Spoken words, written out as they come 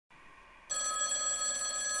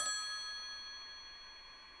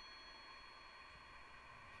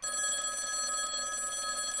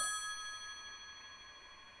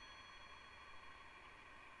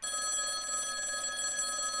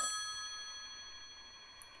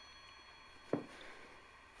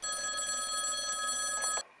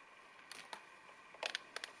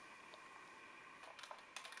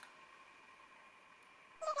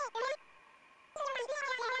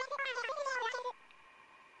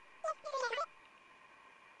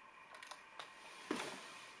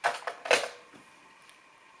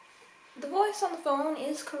guess on the phone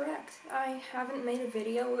is correct. I haven't made a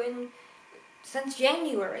video since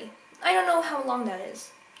January. I don't know how long that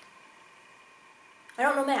is. I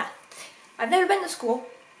don't know math. I've never been to school.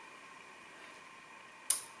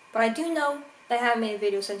 But I do know that I haven't made a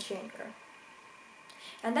video since January.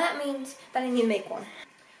 And that means that I need to make one.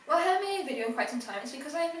 Well, I haven't made a video in quite some time. It's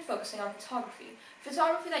because I've been focusing on photography.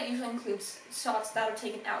 Photography that usually includes shots that are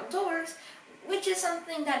taken outdoors, which is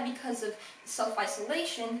something that because of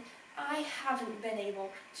self-isolation, I haven't been able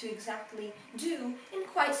to exactly do in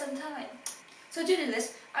quite some time. So due to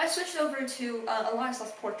this, I switched over to a lot of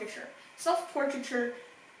self-portraiture. Self-portraiture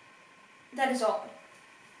that is odd.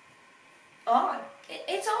 Odd.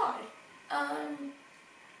 It's odd.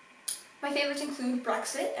 My favorites include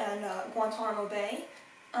Brexit and Guantanamo Bay.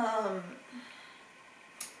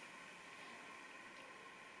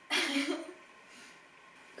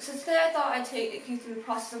 So today I thought I'd take you through the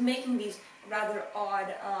process of making these rather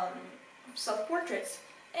odd self-portraits,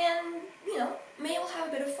 and, you know, maybe we'll have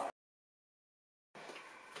a bit of fun.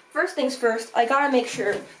 First things first, I gotta make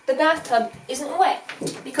sure the bathtub isn't wet,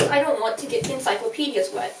 because I don't want to get the encyclopedias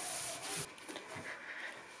wet.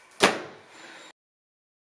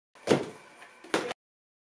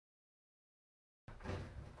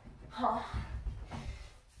 Huh.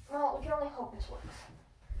 Well, we can only hope this works.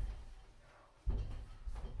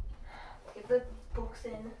 Get the books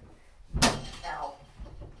in. Now.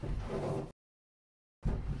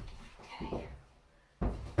 Okay.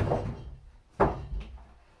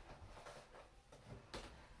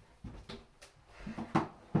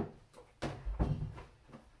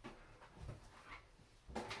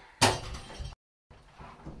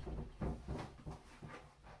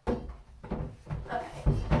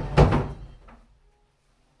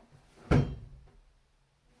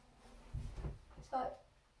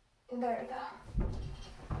 There we go.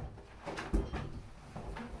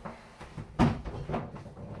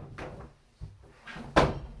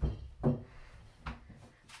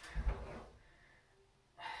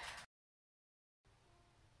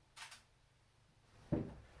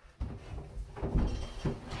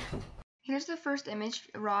 Here's the first image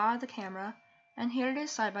raw of the camera, and here it is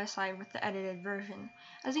side by side with the edited version.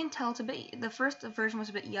 As you can tell, the first version was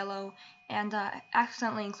a bit yellow, and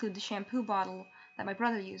accidentally included the shampoo bottle that my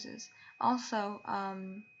brother uses. Also,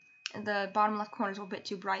 the bottom left corner is a bit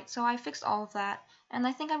too bright, so I fixed all of that, and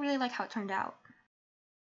I think I really like how it turned out.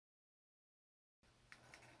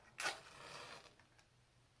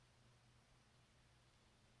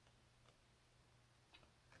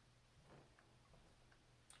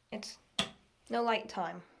 It's no light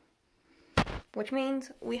time, which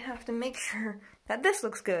means we have to make sure that this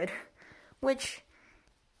looks good, which,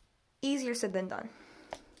 easier said than done.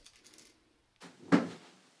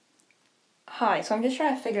 Hi, so I'm just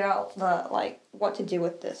trying to figure out what to do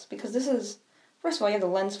with this, because this is, first of all, you have the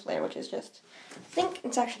lens flare, which is just, I think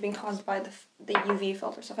it's actually being caused by the UV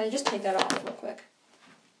filter, so if I just take that off real quick.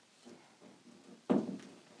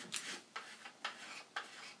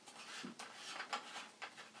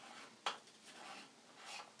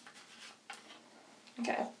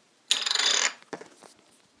 Okay.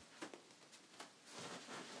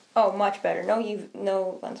 Oh, much better.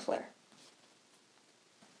 No lens flare.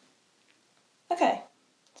 Okay.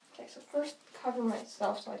 Okay, so first cover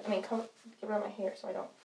myself, get rid of my hair so I don't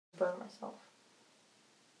burn myself.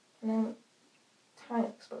 And then kind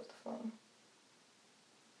of expose the flame.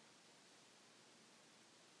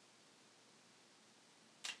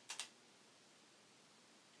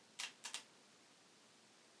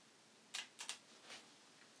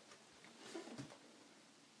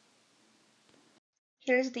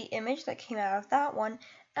 Here's the image that came out of that one,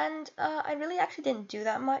 and I really actually didn't do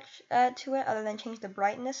that much to it other than change the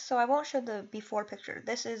brightness, so I won't show the before picture.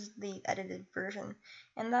 This is the edited version,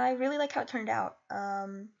 and I really like how it turned out.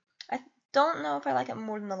 I don't know if I like it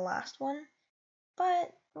more than the last one,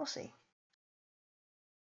 but we'll see.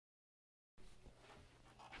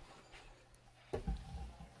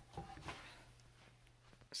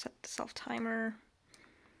 Set the self-timer,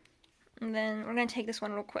 and then we're going to take this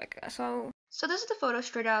one real quick. So this is the photo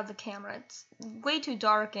straight out of the camera. It's way too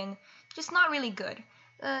dark and just not really good.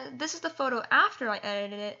 This is the photo after I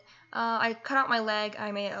edited it. I cut out my leg,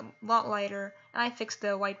 I made it a lot lighter, and I fixed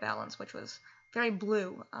the white balance, which was very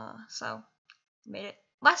blue, so made it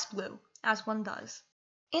less blue, as one does.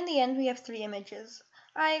 In the end, we have 3 images.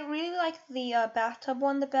 I really like the bathtub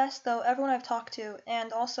one the best, though everyone I've talked to,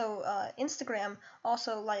 and also Instagram,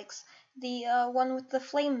 also likes the one with the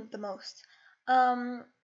flame the most.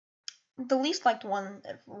 The least liked one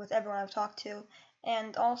with everyone I've talked to,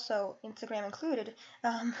 and also Instagram included,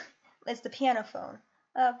 is the piano phone.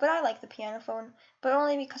 But I like the piano phone, but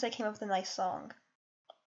only because I came up with a nice song.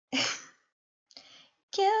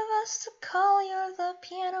 Give us a call, you're the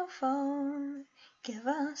piano phone. Give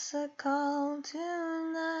us a call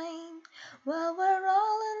tonight. Well, we're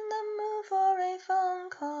all in the mood for a phone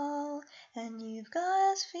call, and you've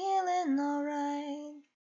got us feeling alright.